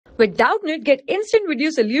With Doubtnut, get instant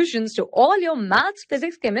video solutions to all your maths,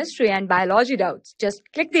 physics, chemistry, and biology doubts. Just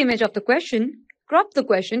click the image of the question, crop the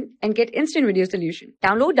question, and get instant video solution.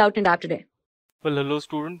 Download Doubtnut app today. Well, hello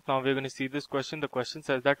student. Now we're going to see this question. The question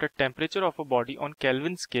says that the temperature of a body on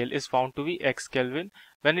Kelvin scale is found to be X Kelvin.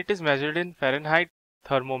 When it is measured in Fahrenheit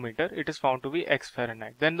thermometer, it is found to be X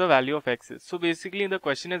Fahrenheit. Then the value of X is. So basically the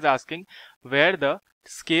question is asking where the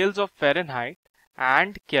scales of Fahrenheit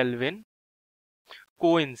and Kelvin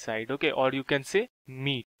coincide, okay, or you can say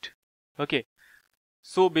meet, okay.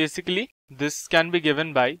 So basically this can be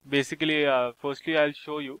given by firstly I'll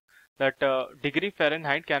show you that degree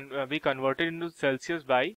Fahrenheit can be converted into Celsius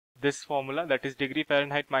by this formula, that is degree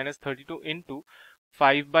Fahrenheit minus 32 into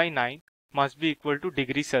 5 by 9 must be equal to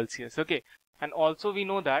degree Celsius, okay. And also we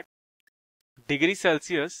know that degree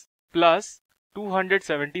Celsius plus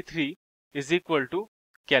 273 is equal to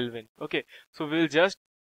Kelvin, okay. So we'll just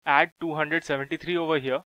add 273 over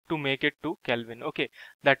here to make it to Kelvin, okay.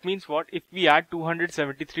 That means what? If we add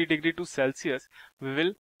 273 degree to Celsius, we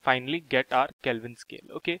will finally get our Kelvin scale,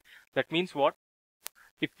 okay. That means what?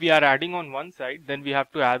 If we are adding on one side, then we have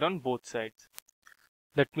to add on both sides.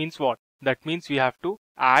 That means what? That means we have to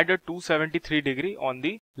add a 273 degree on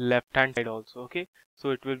the left hand side also, okay. So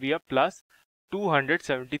it will be a plus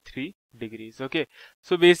 273 degrees, okay.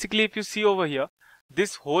 So basically if you see over here,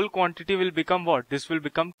 this whole quantity will become what? This will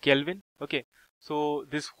become Kelvin, okay. So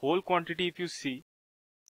this whole quantity, if you see,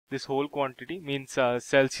 this whole quantity means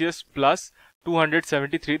Celsius plus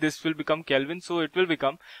 273, this will become Kelvin. So it will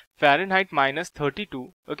become Fahrenheit minus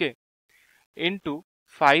 32, okay, into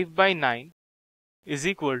 5 by 9 is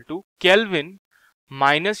equal to Kelvin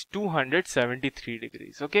minus 273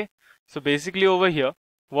 degrees, okay. So basically over here,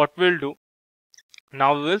 what we'll do,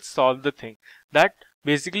 now we will solve the thing that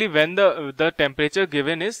basically when the temperature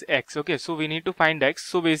given is X, okay, so we need to find X.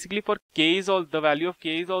 So basically for K is all, the value of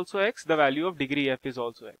K is also X, the value of degree F is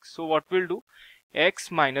also X. So what we'll do, X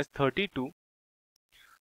minus 32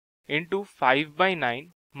 into 5 by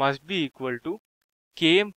 9 must be equal to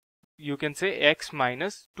K, you can say X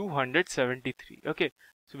minus 273, okay.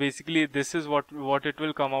 So basically this is what it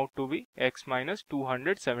will come out to be, X minus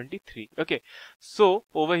 273, okay. So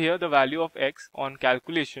over here the value of X on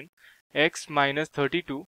calculation, X minus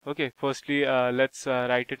 32, okay, firstly let's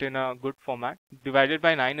write it in a good format, divided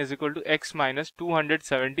by 9 is equal to X minus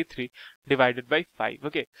 273 divided by 5,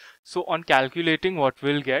 okay. So on calculating what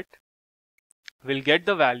we'll get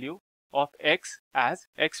the value of X as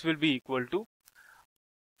X will be equal to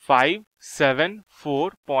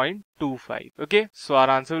 574.25, okay. So our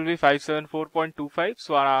answer will be 574.25.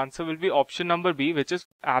 So our answer will be option number B, which is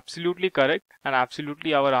absolutely correct and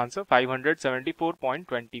absolutely our answer,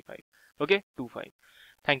 574.25, okay, 25.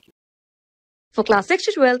 Thank you. For class 6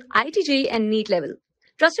 to 12, IIT JEE and NEET level.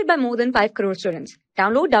 Trusted by more than 5 crore students.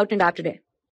 Download Doubtnut app today.